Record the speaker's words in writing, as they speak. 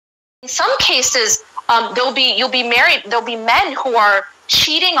In some cases, you'll be married. There'll be men who are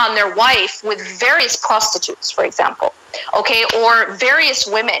cheating on their wife with various prostitutes, for example, okay, or various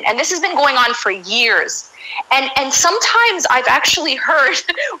women. And this has been going on for years. And sometimes I've actually heard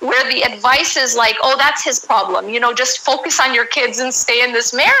where the advice is like, oh, that's his problem. You know, just focus on your kids and stay in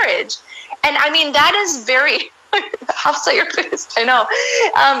this marriage. And I mean, that is very, Hafsa, your face, I know.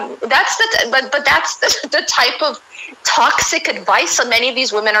 That's the type of toxic advice that many of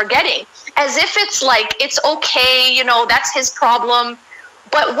these women are getting, as if it's like, it's okay, you know, that's his problem.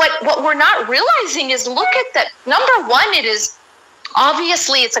 But what we're not realizing is, look at that. Number one, it is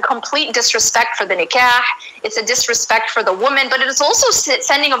obviously, it's a complete disrespect for the nikah. It's a disrespect for the woman, but it is also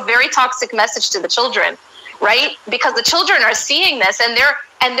sending a very toxic message to the children, right? Because the children are seeing this, and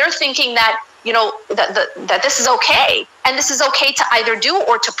they're thinking that, you know, that this is okay, and this is okay to either do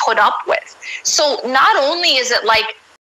or to put up with. So not only is it like